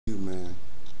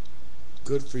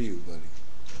Good for you, buddy.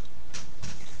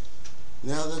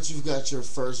 Now that you've got your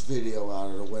first video out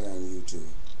of the way on YouTube,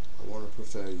 I want to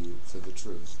prepare you for the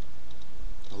truth.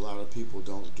 A lot of people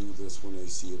don't do this when they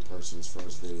see a person's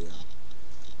first video.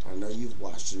 I know you've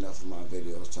watched enough of my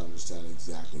videos to understand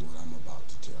exactly what I'm about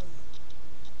to tell you.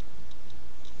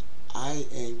 I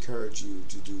encourage you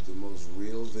to do the most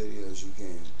real videos you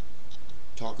can.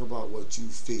 Talk about what you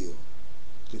feel,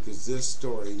 because this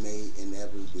story may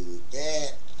inevitably...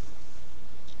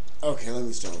 Okay, let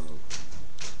me start over.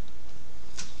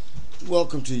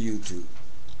 Welcome to YouTube.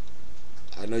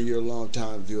 I know you're a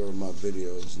long-time viewer of my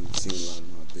videos and you've seen a lot of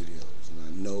my videos, and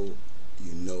I know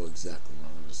you know exactly what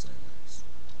I'm going to say next.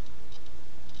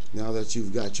 Now that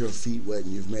you've got your feet wet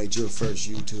and you've made your first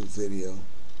YouTube video,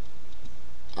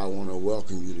 I want to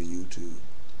welcome you to YouTube,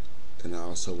 and I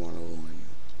also want to warn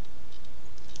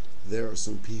you. There are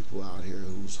some people out here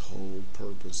whose whole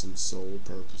purpose and sole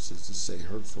purpose is to say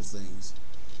hurtful things,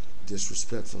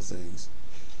 disrespectful things,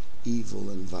 evil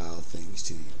and vile things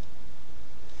to you.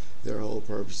 Their whole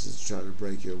purpose is to try to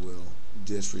break your will,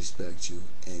 disrespect you,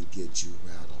 and get you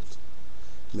rattled.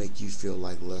 Make you feel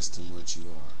like less than what you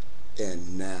are.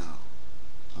 And now,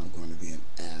 I'm going to be an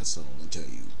asshole and tell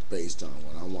you, based on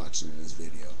what I'm watching in this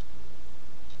video,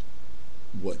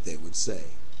 what they would say.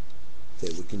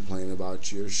 They would complain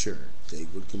about your shirt. They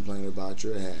would complain about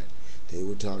your hat. They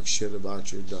would talk shit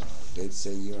about your dog. They'd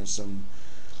say you're in some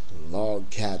log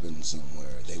cabin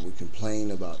somewhere. They would complain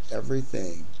about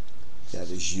everything that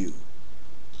is you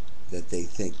that they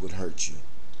think would hurt you.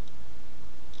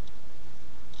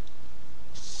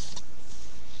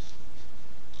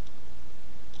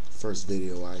 First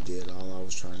video I did, all I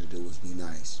was trying to do was be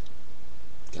nice.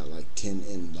 Got like 10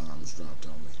 N-bombs dropped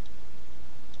on me.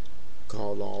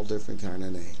 Called all different kind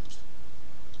of names.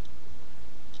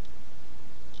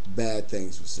 Bad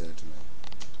things were said to me.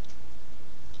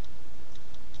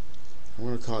 I'm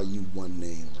going to call you one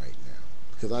name right now,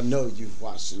 because I know you've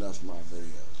watched enough of my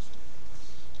videos.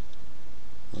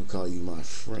 I'm going to call you my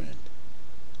friend.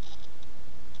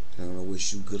 And I'm going to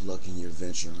wish you good luck in your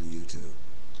venture on YouTube.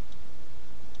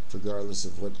 Regardless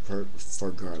of what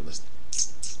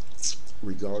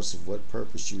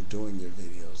purpose you're doing your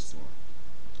videos for.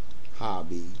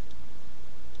 Hobby,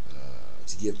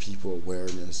 to give people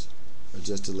awareness, or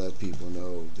just to let people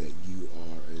know that you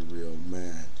are a real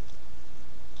man.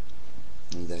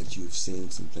 And that you've seen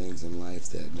some things in life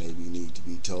that maybe need to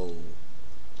be told.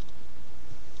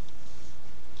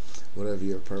 Whatever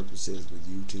your purpose is with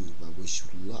YouTube, I wish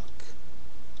you luck.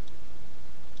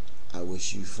 I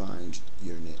wish you find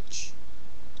your niche.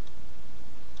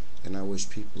 And I wish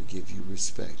people give you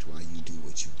respect while you do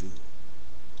what you do.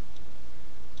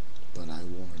 But I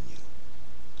warn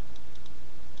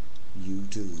you,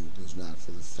 YouTube is not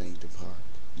for the faint of heart.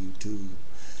 YouTube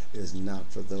is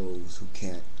not for those who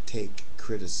can't take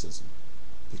criticism,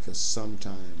 because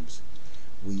sometimes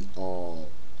we all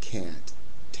can't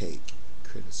take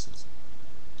criticism.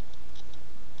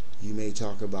 You may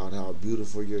talk about how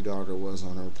beautiful your daughter was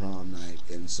on her prom night,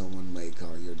 and someone may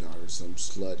call your daughter some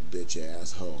slut bitch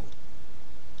ass hoe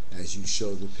as you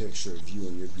show the picture of you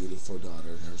and your beautiful daughter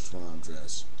in her prom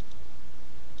dress.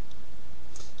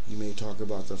 You may talk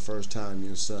about the first time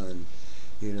your son,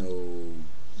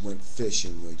 went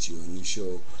fishing with you, and you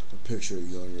show a picture of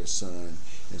you and your son,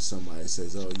 and somebody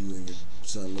says, oh, you and your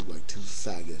son look like two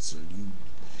faggots, or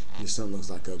your son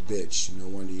looks like a bitch, no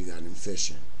wonder you got him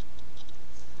fishing.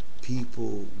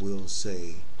 People will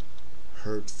say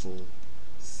hurtful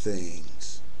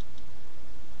things.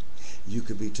 You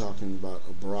could be talking about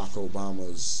Barack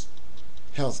Obama's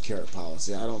healthcare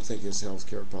policy. I don't think his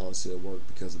healthcare policy will work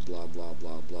because of blah, blah,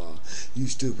 blah, blah. You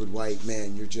stupid white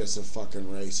man, you're just a fucking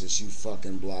racist. You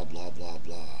fucking blah, blah, blah,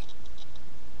 blah.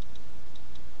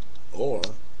 Or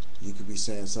you could be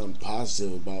saying something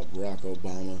positive about Barack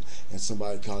Obama and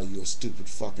somebody call you a stupid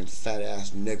fucking fat ass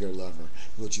nigger lover.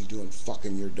 What you doing,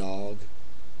 fucking your dog?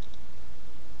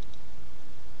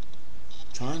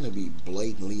 Trying to be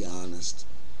blatantly honest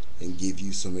and give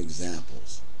you some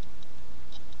examples.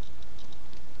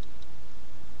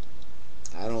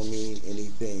 I don't mean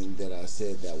anything that I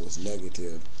said that was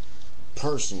negative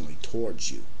personally towards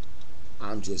you.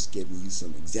 I'm just giving you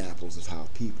some examples of how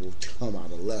people come out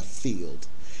of left field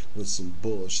with some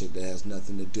bullshit that has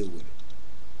nothing to do with it.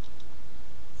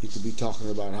 You could be talking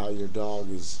about how your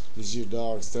dog is your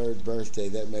dog's 3rd birthday.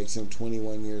 That makes him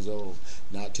 21 years old.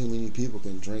 Not too many people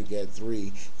can drink at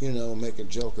 3. Make a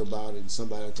joke about it, and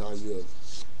somebody will call you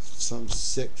some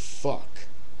sick fuck.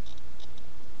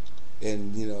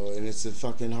 And and it's a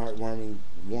fucking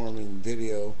warming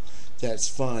video that's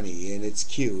funny and it's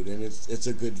cute and it's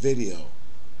a good video.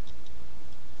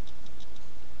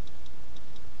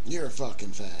 You're a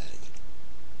fucking fag.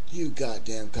 You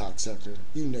goddamn cocksucker.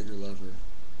 You nigger lover.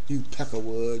 You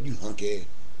peckerwood. You hunky.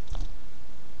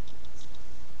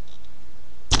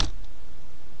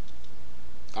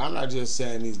 I'm not just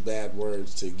saying these bad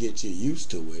words to get you used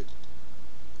to it,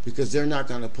 because they're not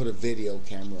going to put a video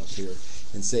camera up here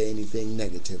and say anything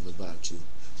negative about you,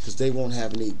 because they won't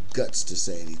have any guts to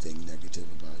say anything negative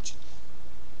about you.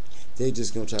 They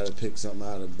just going to try to pick something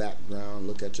out of the background,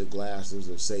 look at your glasses,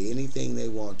 or say anything they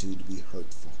want to be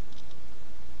hurtful.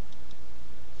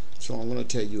 So I'm going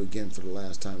to tell you again for the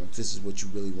last time, if this is what you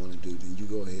really want to do, then you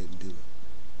go ahead and do it.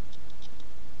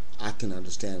 I can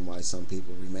understand why some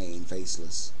people remain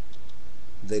faceless.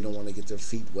 They don't want to get their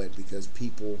feet wet because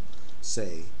people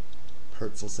say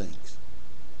hurtful things.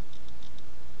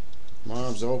 My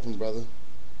arms are open, brother.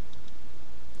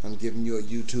 I'm giving you a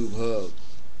YouTube hug.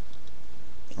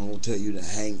 I'm going to tell you to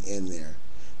hang in there,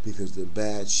 because the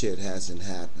bad shit hasn't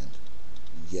happened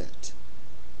yet.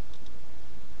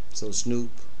 So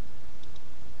Snoop,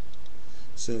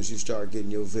 as soon as you start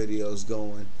getting your videos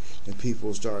going and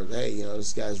people start, hey, you know,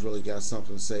 this guy's really got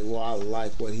something to say. Well, I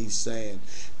like what he's saying.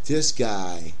 This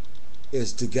guy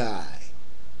is the guy.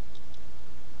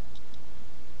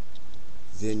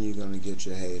 Then you're going to get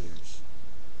your haters.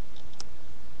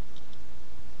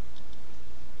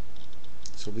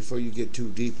 So before you get too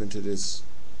deep into this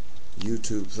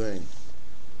YouTube thing,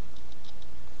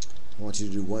 I want you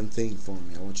to do one thing for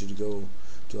me. I want you to go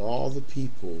to all the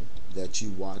people that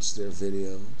you watch their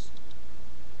videos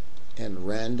and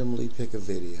randomly pick a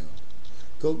video.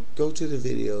 Go to the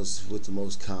videos with the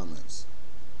most comments.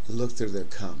 Look through their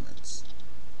comments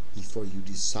before you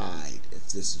decide if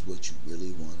this is what you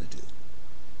really want to do.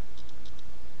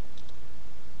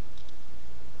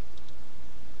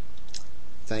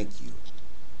 Thank you.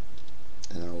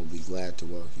 And I will be glad to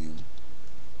welcome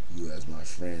you as my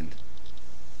friend,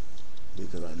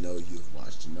 because I know you've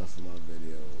watched enough of my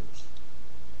videos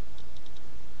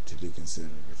to be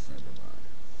considered a friend of mine.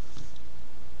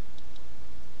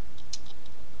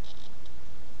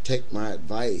 Take my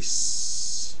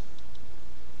advice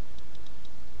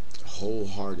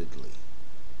wholeheartedly.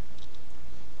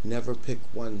 Never pick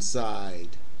one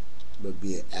side, but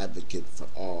be an advocate for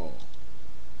all.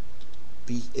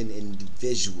 Be an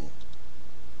individual.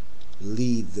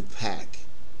 Lead the pack.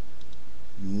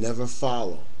 Never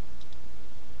follow,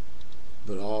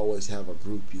 but always have a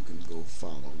group you can go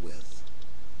follow with.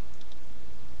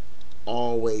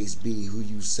 Always be who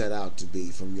you set out to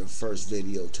be from your first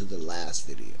video to the last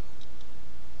video.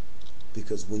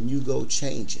 Because when you go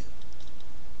changing,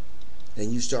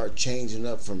 and you start changing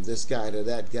up from this guy to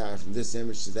that guy, from this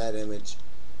image to that image,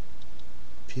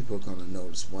 people are going to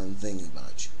notice one thing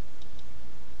about you.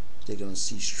 They're going to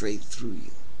see straight through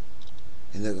you.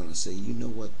 And they're going to say, you know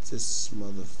what, this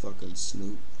motherfucking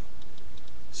Snoop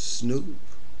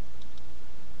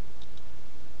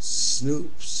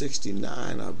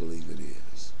 69, I believe it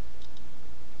is.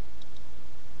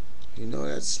 You know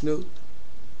that Snoop?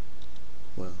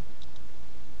 Well,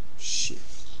 shit.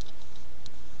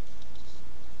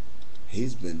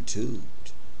 He's been too.